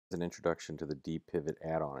An introduction to the UnPivot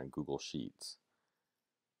add-on in Google Sheets.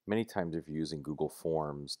 Many times if you're using Google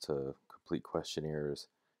Forms to complete questionnaires,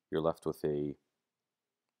 you're left with a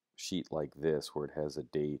sheet like this where it has a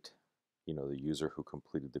date, the user who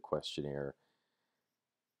completed the questionnaire,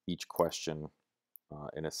 each question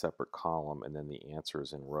in a separate column, and then the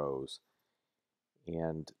answers in rows.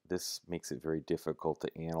 And this makes it very difficult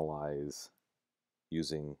to analyze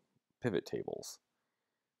using pivot tables.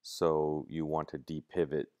 So you want to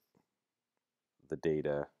depivot the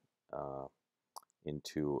data uh,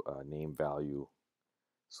 into a name value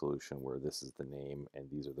solution where this is the name and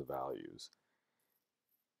these are the values.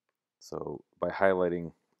 So by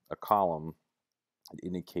highlighting a column, it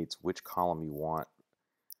indicates which column you want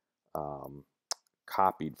um,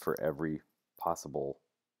 copied for every possible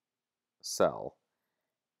cell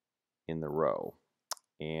in the row.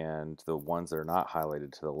 And the ones that are not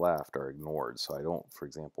highlighted to the left are ignored. So I don't, for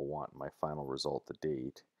example, want my final result, the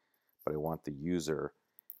date, but I want the user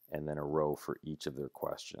and then a row for each of their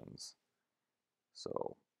questions.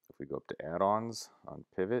 So if we go up to add-ons,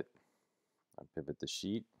 UnPivot the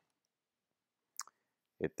sheet,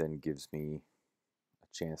 it then gives me a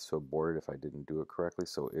chance to abort it if I didn't do it correctly.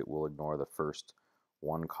 So it will ignore the first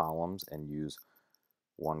one columns and use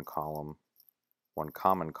one column, one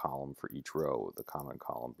common column for each row, the common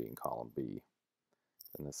column being column B.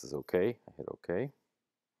 And this is okay. I hit OK.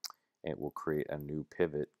 And it will create a new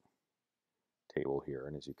pivot table here.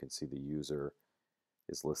 And as you can see, the user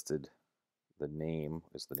is listed, the name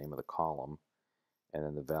is the name of the column, and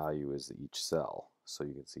then the value is each cell. So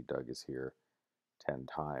you can see Doug is here 10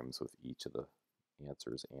 times with each of the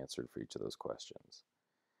answers answered for each of those questions.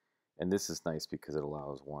 And this is nice because it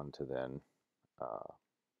allows one to then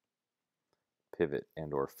pivot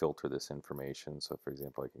and or filter this information. So for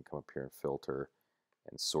example, I can come up here and filter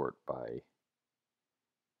and sort by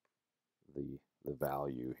the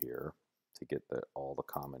value here to get all the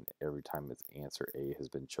common every time its answer A has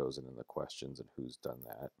been chosen in the questions and who's done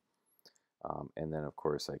that. And then of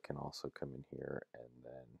course I can also come in here and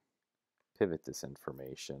then pivot this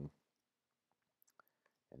information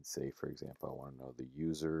and say, for example, I want to know the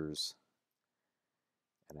users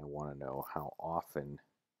and I want to know how often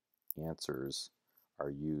answers are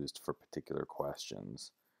used for particular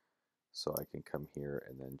questions. So I can come here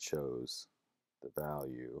and then choose the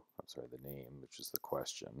value, the name, which is the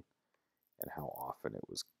question, and how often it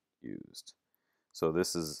was used. So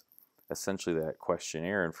this is essentially that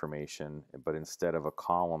questionnaire information, but instead of a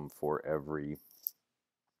column for every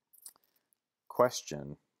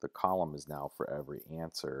question, the column is now for every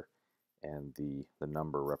answer, and the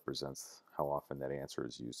number represents how often that answer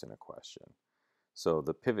is used in a question. So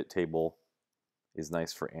the pivot table is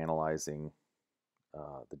nice for analyzing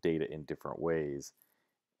the data in different ways,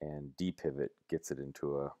 and UnPivot gets it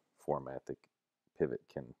into a format that Pivot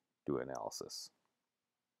can do analysis.